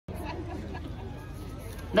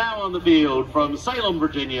Now on the field from Salem,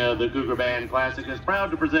 Virginia, the Cougar Band Classic is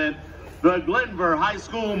proud to present the Glenvar High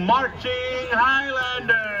School Marching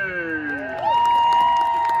Highlanders.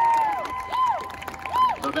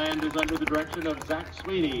 The band is under the direction of Zach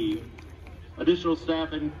Sweeney. Additional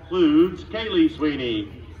staff includes Kaylee Sweeney,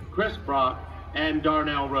 Chris Brock, and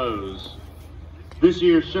Darnell Rose. This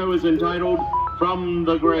year's show is entitled From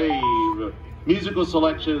the Grave. Musical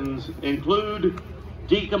selections include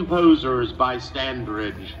Decomposers by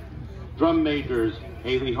Standridge. Drum majors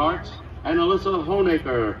Haley Hartz and Alyssa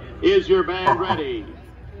Honaker. Is your band ready?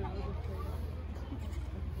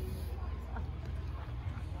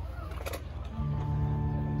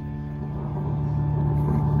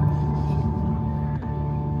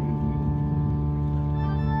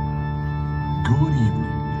 Good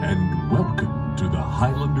evening and welcome to the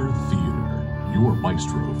Highlander Theater. Your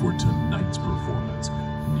maestro for tonight's performance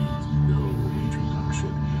needs no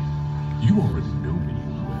introduction. You already know me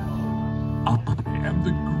well. I am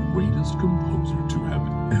the greatest composer to have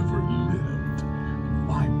ever lived.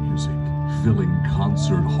 My music filling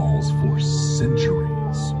concert halls for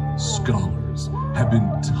centuries. Scholars have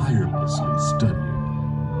been tirelessly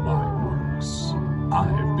studying my works. I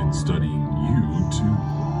have been studying you too,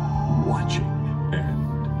 watching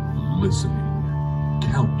and listening.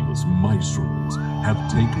 Countless maestros have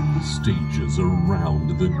taken the stages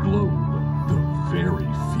around the globe. The very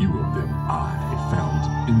few of them I found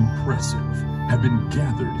impressive have been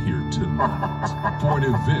gathered here tonight for an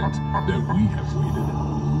event that we have waited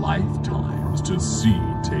lifetimes to see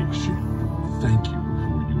take shape. Thank you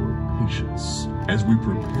for your patience as we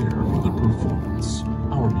prepare for the performance.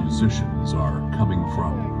 Our musicians are coming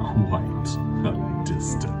from quite a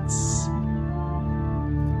distance.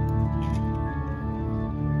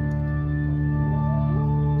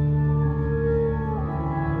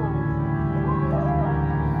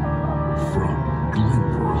 From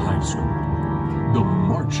Glenvar High School, the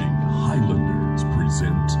Marching Highlanders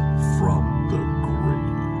present From the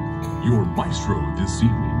Grave. Your maestro this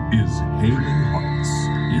evening is Haley Hartz.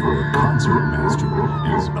 Your concertmaster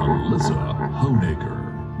is Alyssa Honaker.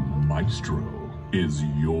 Maestro, is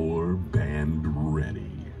your band ready?